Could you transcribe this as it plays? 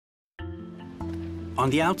On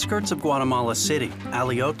the outskirts of Guatemala City,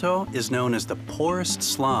 Alioto is known as the poorest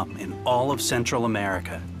slum in all of Central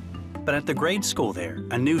America. But at the grade school there,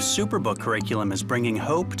 a new Superbook curriculum is bringing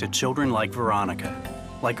hope to children like Veronica.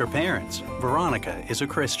 Like her parents, Veronica is a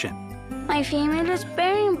Christian. My family is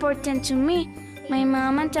very important to me. My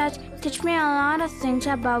mom and dad teach me a lot of things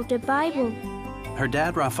about the Bible. Her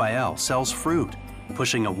dad, Rafael, sells fruit,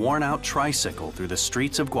 pushing a worn-out tricycle through the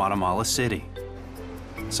streets of Guatemala City.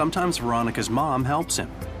 Sometimes Veronica's mom helps him.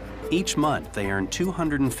 Each month, they earn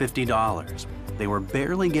 $250. They were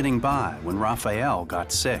barely getting by when Rafael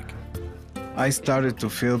got sick. I started to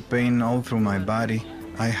feel pain all through my body.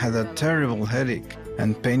 I had a terrible headache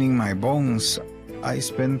and pain in my bones. I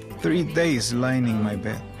spent 3 days lying in my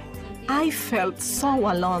bed. I felt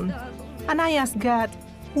so alone, and I asked God,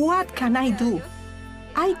 what can I do?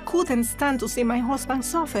 I couldn't stand to see my husband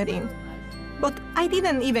suffering, but I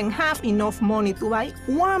didn't even have enough money to buy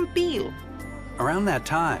one pill. Around that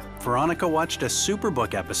time, Veronica watched a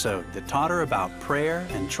Superbook episode that taught her about prayer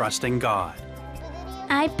and trusting God.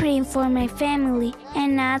 I pray for my family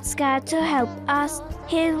and ask God to help us.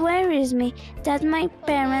 It worries me that my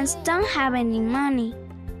parents don't have any money.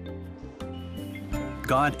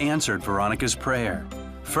 God answered Veronica's prayer.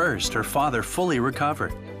 First, her father fully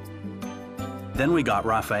recovered. Then we got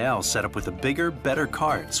Rafael set up with a bigger, better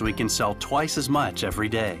cart so he can sell twice as much every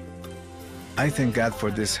day. I thank God for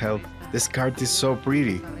this help. This cart is so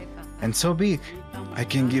pretty and so big. I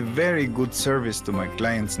can give very good service to my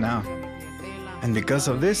clients now. And because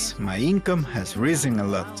of this, my income has risen a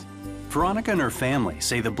lot. Veronica and her family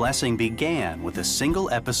say the blessing began with a single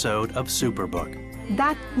episode of Superbook.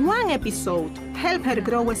 That one episode helped her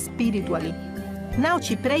grow spiritually. Now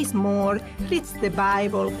she prays more, reads the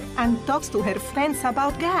Bible, and talks to her friends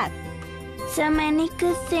about God. So many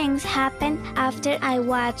good things happened after I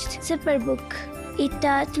watched Superbook. It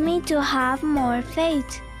taught me to have more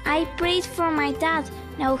faith. I prayed for my dad.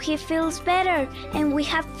 Now he feels better and we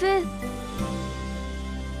have food.